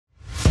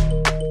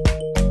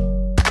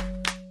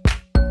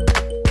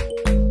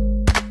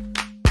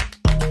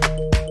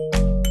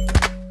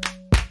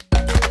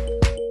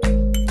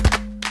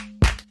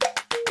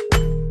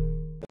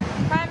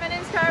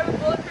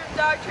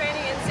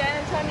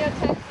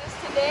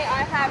Today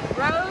I have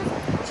Rose.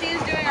 She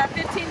is doing our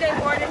 15-day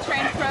board and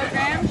train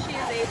program. She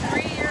is a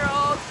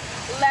 3-year-old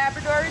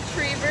Labrador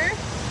Retriever.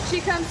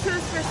 She comes to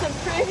us for some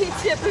pretty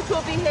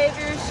typical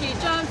behaviors. She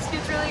jumps,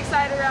 gets really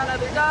excited around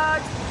other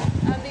dogs.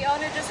 The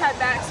owner just had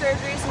back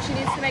surgery, so she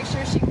needs to make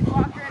sure she can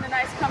walk her in a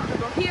nice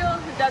comfortable heel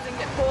who doesn't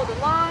get pulled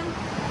along.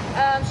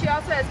 She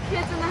also has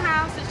kids in the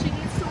house that she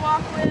needs to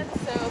walk with,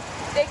 so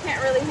they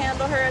can't really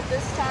handle her at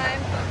this time.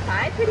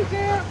 Hi, pretty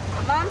girl.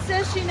 Mom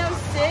says she knows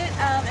sit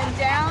and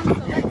down,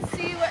 so let's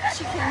see what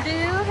she can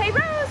do. Hey,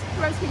 Rose.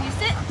 Rose, can you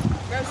sit?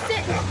 Rose,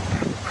 sit.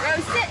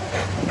 Rose, sit.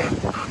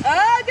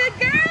 Oh, good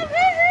girl.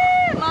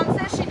 Woo-hoo. Mom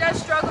says she does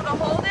struggle to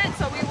hold it,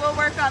 so we will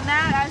work on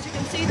that. As you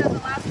can see, it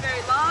doesn't last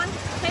very long.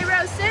 Hey,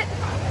 Rose, sit.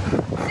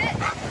 Sit.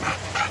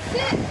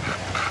 Sit.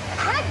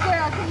 Good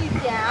girl. Can you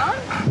down?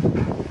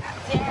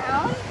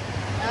 Down.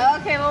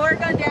 Okay, we'll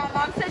work on down.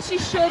 Mom said she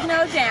should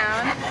know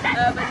down,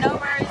 but no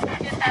worries. We'll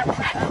get that with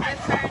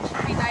her, and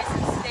she'll be nice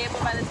and stable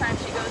by the time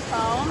she goes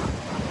home.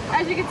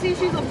 As you can see,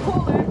 she's a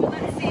puller, but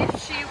let's see if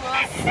she will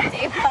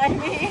stay by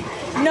me.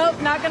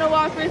 Nope, not going to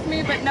walk with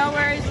me, but no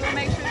worries. We'll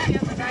make sure she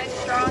has a nice,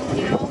 strong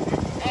heel,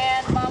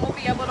 and Mom will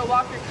be able to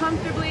walk her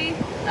comfortably,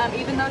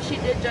 even though she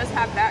did just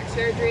have back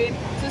surgery.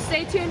 So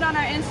stay tuned on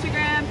our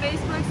Instagram,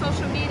 Facebook,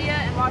 social media,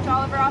 and watch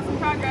all of our awesome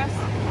progress.